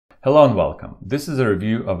Hello and welcome. This is a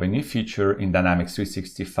review of a new feature in Dynamics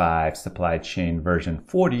 365 Supply Chain version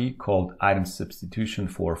 40 called Item Substitution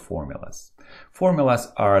for Formulas. Formulas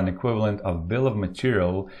are an equivalent of bill of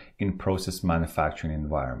material in process manufacturing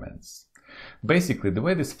environments. Basically, the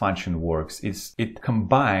way this function works is it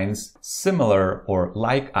combines similar or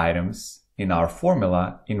like items in our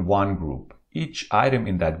formula in one group. Each item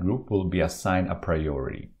in that group will be assigned a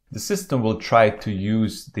priority. The system will try to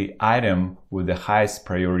use the item with the highest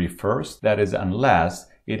priority first, that is, unless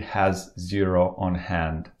it has zero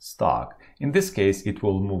on-hand stock. In this case, it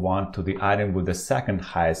will move on to the item with the second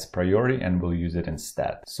highest priority and will use it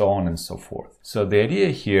instead, so on and so forth. So the idea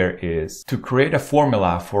here is to create a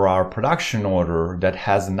formula for our production order that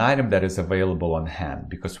has an item that is available on hand.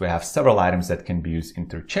 Because we have several items that can be used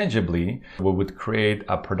interchangeably, we would create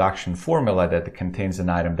a production formula that contains an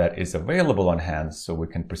item that is available on hand so we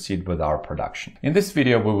can proceed with our production. In this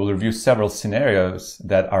video, we will review several scenarios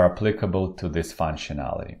that are applicable to this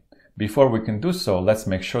functionality. Before we can do so, let's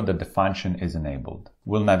make sure that the function is enabled.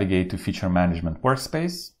 We'll navigate to Feature Management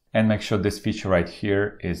Workspace and make sure this feature right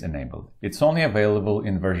here is enabled. It's only available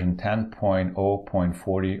in version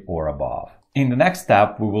 10.0.40 or above. In the next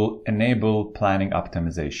step, we will enable planning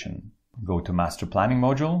optimization. Go to Master Planning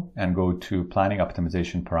module and go to Planning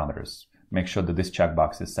Optimization Parameters. Make sure that this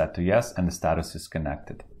checkbox is set to yes and the status is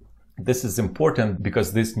connected. This is important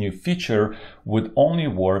because this new feature would only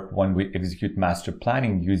work when we execute master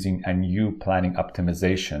planning using a new planning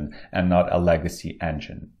optimization and not a legacy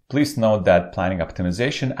engine. Please note that planning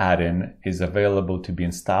optimization add-in is available to be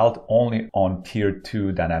installed only on Tier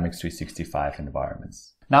 2 Dynamics 365 environments.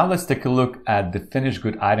 Now let's take a look at the finished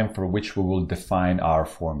good item for which we will define our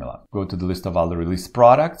formula. Go to the list of all the released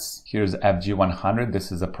products. Here's FG100.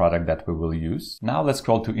 This is a product that we will use. Now let's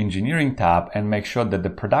scroll to Engineering tab and make sure that the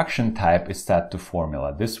production type is set to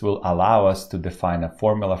formula. This will allow us to define a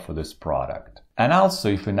formula for this product. And also,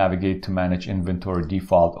 if we navigate to Manage Inventory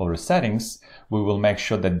Default Order Settings, we will make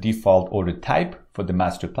sure that default order type for the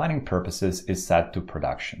master planning purposes is set to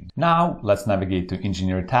production. Now, let's navigate to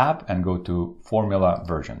Engineer tab and go to Formula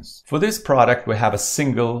Versions. For this product, we have a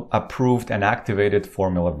single approved and activated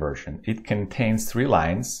formula version. It contains 3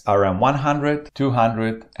 lines, RM 100,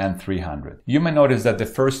 200, and 300. You may notice that the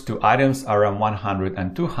first 2 items, RM 100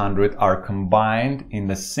 and 200, are combined in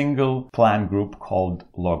a single plan group called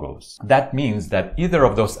logos. That means that either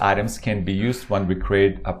of those items can be used when we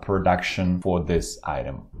create a production for this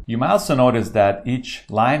item. You might also notice that each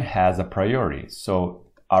line has a priority. So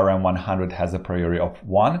RM100 has a priority of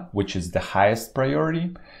 1, which is the highest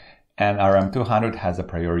priority, and RM200 has a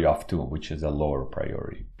priority of 2, which is a lower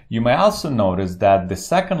priority. You may also notice that the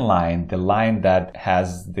second line, the line that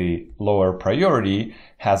has the lower priority,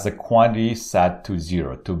 has a quantity set to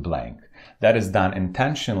 0, to blank. That is done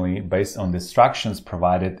intentionally based on the instructions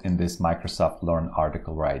provided in this Microsoft Learn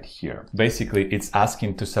article right here. Basically, it's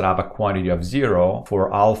asking to set up a quantity of 0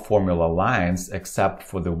 for all formula lines except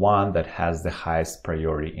for the one that has the highest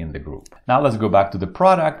priority in the group. Now let's go back to the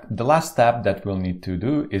product. The last step that we'll need to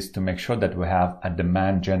do is to make sure that we have a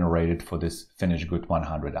demand generated for this finished good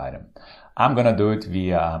 100 item. I'm going to do it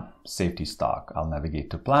via safety stock. I'll navigate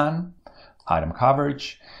to Plan, Item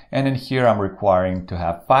Coverage, and in here I'm requiring to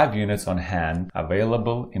have 5 units on hand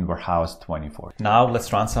available in warehouse 24. Now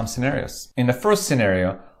let's run some scenarios. In the first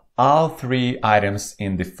scenario, all 3 items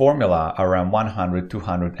in the formula around 100,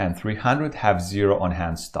 200, and 300 have 0 on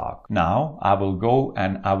hand stock. Now I will go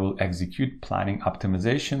and I will execute planning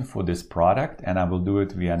optimization for this product, and I will do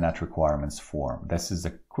it via net requirements form. This is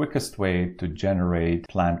the quickest way to generate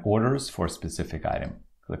planned orders for a specific item.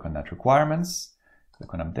 Click on net requirements.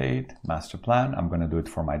 Click on Update, Master Plan. I'm going to do it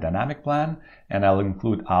for my dynamic plan, and I'll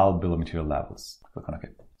include all bill of material levels. Click on OK.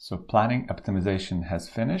 So planning optimization has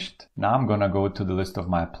finished. Now I'm going to go to the list of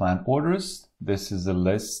my plan orders. This is a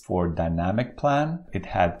list for dynamic plan. It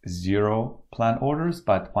had 0 plan orders,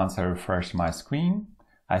 but once I refresh my screen,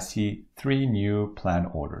 I see 3 new plan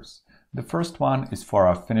orders. The first one is for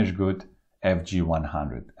our finished good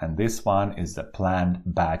FG100, and this one is the planned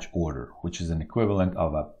batch order, which is an equivalent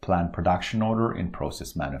of a planned production order in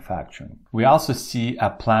process manufacturing. We also see a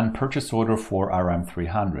planned purchase order for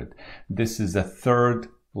RM300. This is the 3rd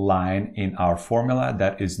line in our formula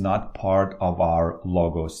that is not part of our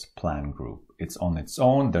logos plan group. It's on its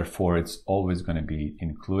own, therefore it's always going to be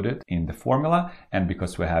included in the formula, and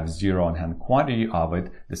because we have 0 on hand quantity of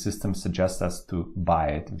it, the system suggests us to buy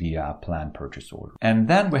it via a planned purchase order. And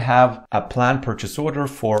then we have a planned purchase order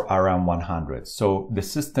for RM100. So the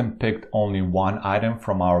system picked only 1 item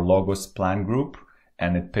from our logos plan group,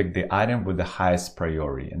 and it picked the item with the highest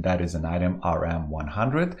priority, and that is an item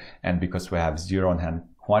RM100, and because we have 0 on hand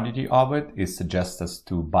quantity of it, it suggests us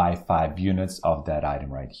to buy 5 units of that item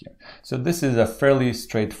right here. So this is a fairly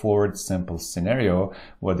straightforward, simple scenario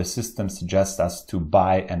where the system suggests us to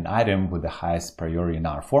buy an item with the highest priority in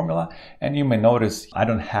our formula. And you may notice I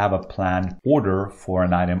don't have a planned order for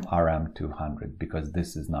an item RM200 because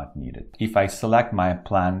this is not needed. If I select my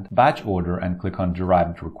planned batch order and click on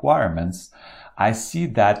derived requirements, I see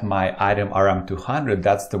that my item RM200,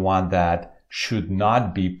 that's the one that should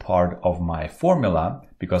not be part of my formula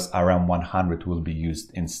because RM100 will be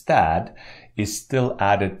used instead, is still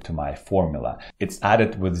added to my formula. It's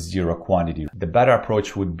added with 0 quantity. The better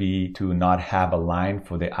approach would be to not have a line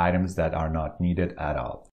for the items that are not needed at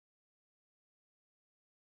all.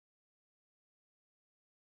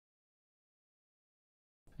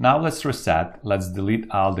 Now let's reset. Let's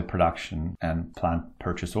delete all the production and planned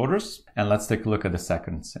purchase orders. And let's take a look at the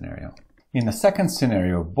second scenario. In the second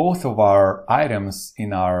scenario, both of our items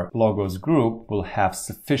in our logos group will have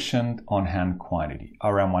sufficient on-hand quantity.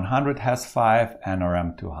 RM100 has 5 and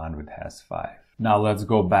RM200 has 5. Now let's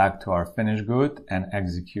go back to our finished good and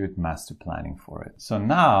execute master planning for it. So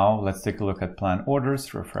now let's take a look at planned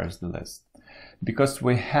orders, refresh the list. Because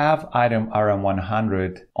we have item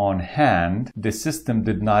RM100 on hand, the system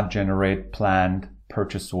did not generate planned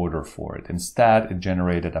purchase order for it. Instead, it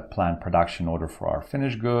generated a planned production order for our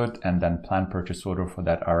finished good and then planned purchase order for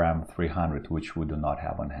that RM300, which we do not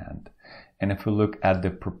have on hand. And if we look at the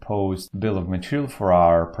proposed bill of material for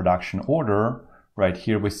our production order, right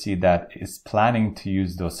here we see that it's planning to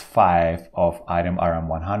use those 5 of item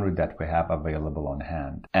RM100 that we have available on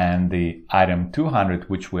hand. And the item 200,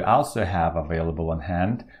 which we also have available on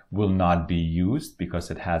hand, will not be used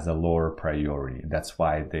because it has a lower priority. That's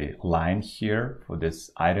why the line here for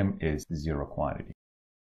this item is 0 quantity.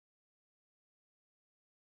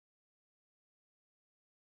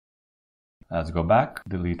 Let's go back,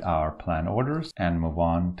 delete our planned orders, and move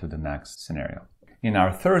on to the next scenario. In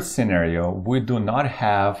our third scenario, we do not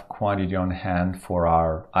have quantity on hand for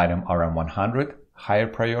our item RM100, higher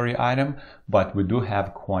priority item, but we do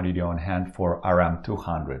have quantity on hand for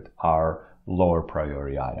RM200, our lower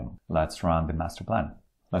priority item. Let's run the master plan.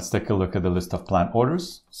 Let's take a look at the list of planned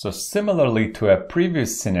orders. So similarly to a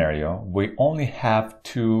previous scenario, we only have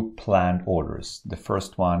 2 planned orders. The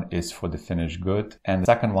first one is for the finished good, and the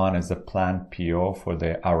second one is a planned PO for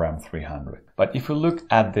the RM300. But if we look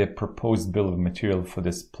at the proposed bill of material for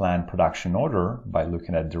this planned production order by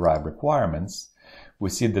looking at derived requirements, we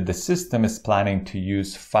see that the system is planning to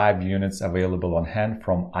use 5 units available on hand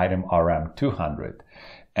from item RM200.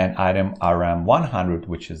 And item RM100,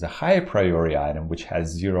 which is a high priority item, which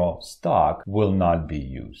has 0 stock, will not be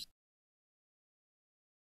used.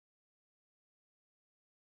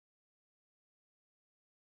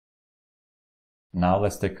 Now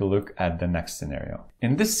let's take a look at the next scenario.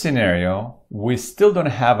 In this scenario, we still don't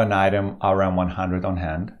have an item RM100 on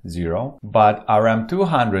hand, 0, but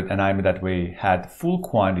RM200, an item that we had full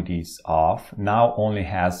quantities of, now only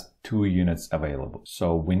has 2 units available.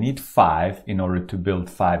 So we need 5 in order to build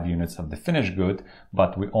 5 units of the finished good,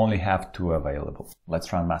 but we only have 2 available.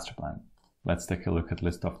 Let's run master plan. Let's take a look at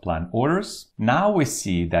list of planned orders. Now we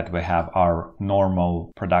see that we have our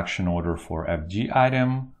normal production order for FG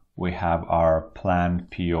item. We have our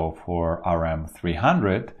planned PO for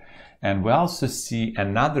RM300, and we also see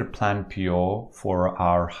another planned PO for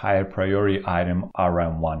our higher priority item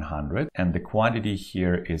RM100, and the quantity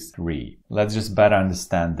here is 3. Let's just better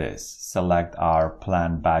understand this. Select our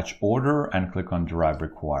planned batch order and click on derived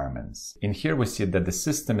requirements. In here we see that the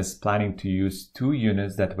system is planning to use 2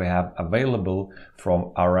 units that we have available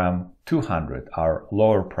from RM200, our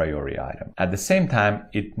lower priority item. At the same time,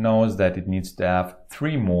 it knows that it needs to have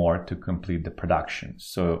 3 more to complete the production.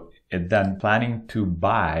 So it then planning to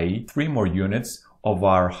buy 3 more units of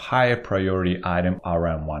our higher priority item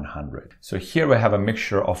RM100. So here we have a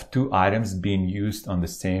mixture of 2 items being used on the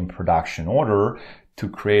same production order to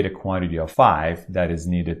create a quantity of 5 that is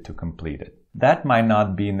needed to complete it. That might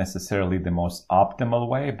not be necessarily the most optimal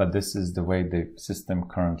way, but this is the way the system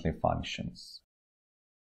currently functions.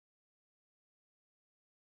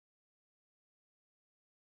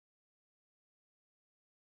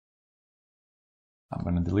 I'm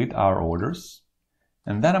going to delete our orders.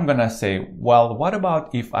 And then I'm going to say, well, what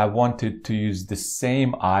about if I wanted to use the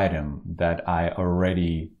same item that I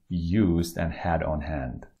already used and had on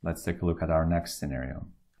hand? Let's take a look at our next scenario.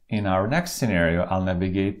 In our next scenario, I'll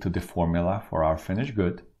navigate to the formula for our finished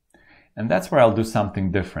good. And that's where I'll do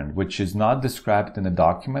something different, which is not described in the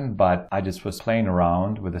document, but I just was playing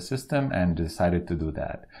around with the system and decided to do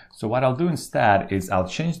that. So what I'll do instead is I'll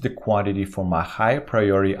change the quantity for my high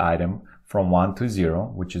priority item from 1 to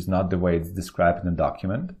 0, which is not the way it's described in the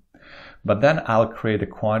document. but then I'll create a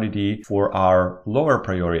quantity for our lower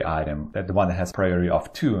priority item, that the one that has priority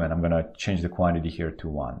of 2, and I'm going to change the quantity here to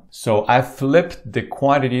 1. So I flipped the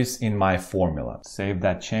quantities in my formula. Save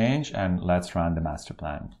that change and let's run the master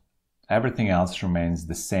plan. Everything else remains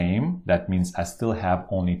the same. That means I still have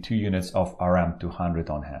only 2 units of RM200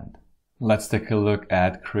 on hand. Let's take a look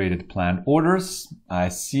at created planned orders. I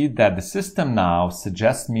see that the system now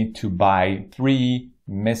suggests me to buy 3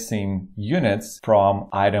 missing units from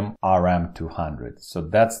item RM200. So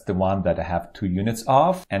that's the one that I have 2 units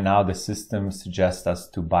of, and now the system suggests us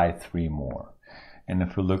to buy 3 more. And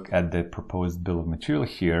if we look at the proposed bill of material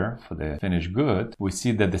here for the finished good, we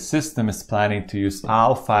see that the system is planning to use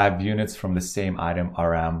all 5 units from the same item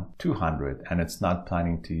RM200, and it's not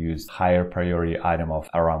planning to use higher priority item of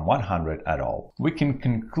RM100 at all. We can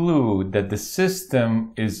conclude that the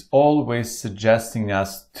system is always suggesting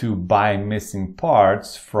us to buy missing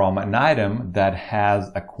parts from an item that has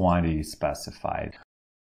a quantity specified.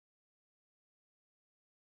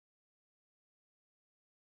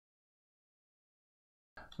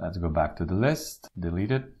 Let's go back to the list,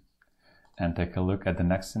 delete it, and take a look at the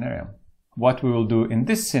next scenario. What we will do in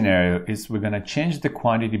this scenario is we're going to change the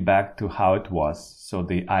quantity back to how it was. So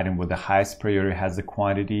the item with the highest priority has a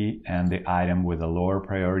quantity, and the item with a lower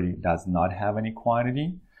priority does not have any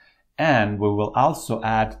quantity. And we will also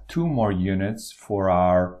add 2 more units for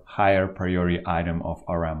our higher priority item of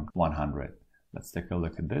RM100. Let's take a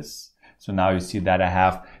look at this. So now you see that I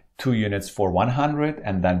have 2 units for 100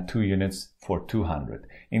 and then 2 units for 200.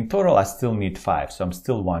 In total, I still need 5, so I'm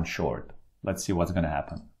still 1 short. Let's see what's going to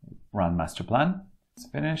happen. Run master plan. It's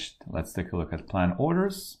finished. Let's take a look at plan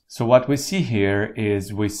orders. So what we see here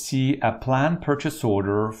is we see a planned purchase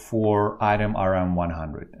order for item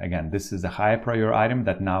RM100. Again, this is a high priority item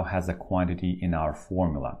that now has a quantity in our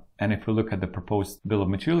formula. And if we look at the proposed bill of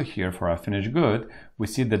material here for our finished good, we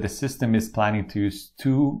see that the system is planning to use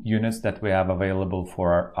 2 units that we have available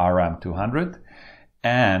for our RM200.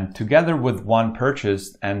 And together with 1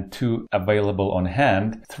 purchased and 2 available on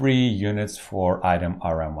hand, 3 units for item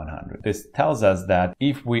RM100. This tells us that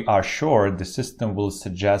if we are short, the system will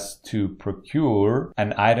suggest to procure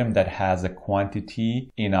an item that has a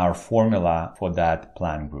quantity in our formula for that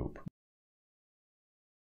plan group.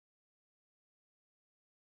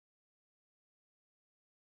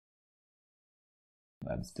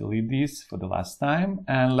 Let's delete these for the last time,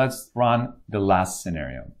 and let's run the last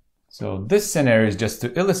scenario. So this scenario is just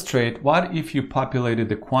to illustrate what if you populated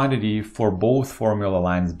the quantity for both formula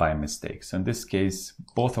lines by mistake. So in this case,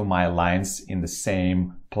 both of my lines in the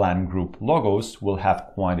same plan group logos will have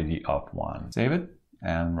quantity of 1. Save it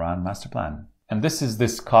and run master plan. And this is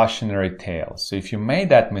this cautionary tale. So if you made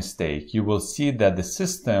that mistake, you will see that the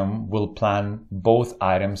system will plan both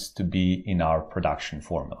items to be in our production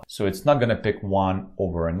formula. So it's not going to pick one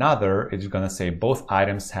over another. It's going to say both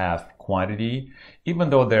items have quantity. Even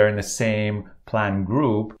though they're in the same plan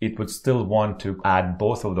group, it would still want to add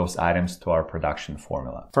both of those items to our production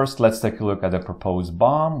formula. First, let's take a look at the proposed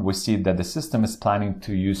BOM. We see that the system is planning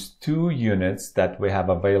to use 2 units that we have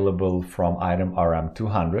available from item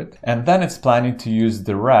RM200, and then it's planning to use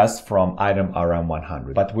the rest from item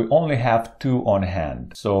RM100. But we only have 2 on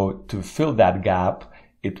hand. So to fill that gap,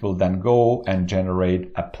 it will then go and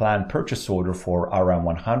generate a planned purchase order for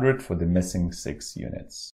RM100 for the missing 6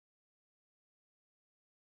 units.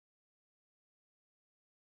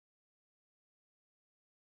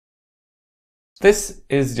 This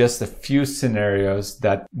is just a few scenarios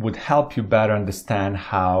that would help you better understand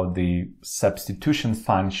how the substitution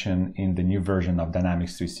function in the new version of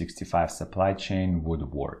Dynamics 365 supply chain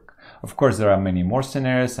would work. Of course, there are many more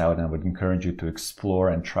scenarios. I would encourage you to explore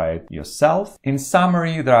and try it yourself. In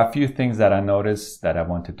summary, there are a few things that I noticed that I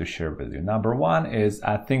wanted to share with you. Number one is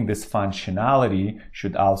I think this functionality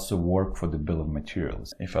should also work for the bill of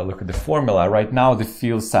materials. If I look at the formula, right now the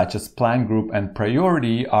fields such as plan group and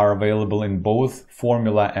priority are available in both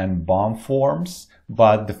formula and BOM forms,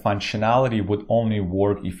 but the functionality would only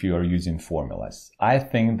work if you are using formulas. I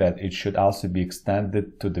think that it should also be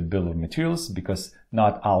extended to the bill of materials because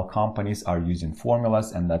not all companies are using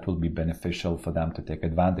formulas, and that will be beneficial for them to take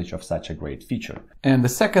advantage of such a great feature. And the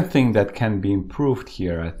second thing that can be improved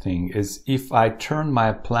here, I think, is if I turn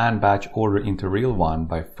my plan batch order into real one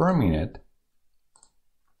by firming it,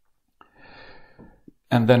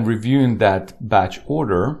 and then reviewing that batch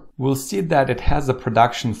order, we'll see that it has a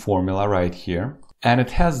production formula right here. And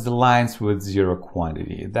it has the lines with zero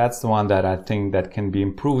quantity. That's the one that I think that can be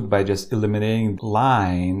improved by just eliminating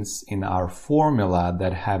lines in our formula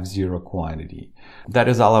that have zero quantity. That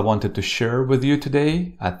is all I wanted to share with you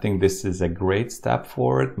today. I think this is a great step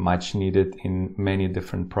forward, much needed in many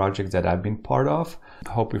different projects that I've been part of.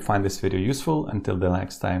 I hope you find this video useful. Until the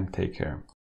next time, take care.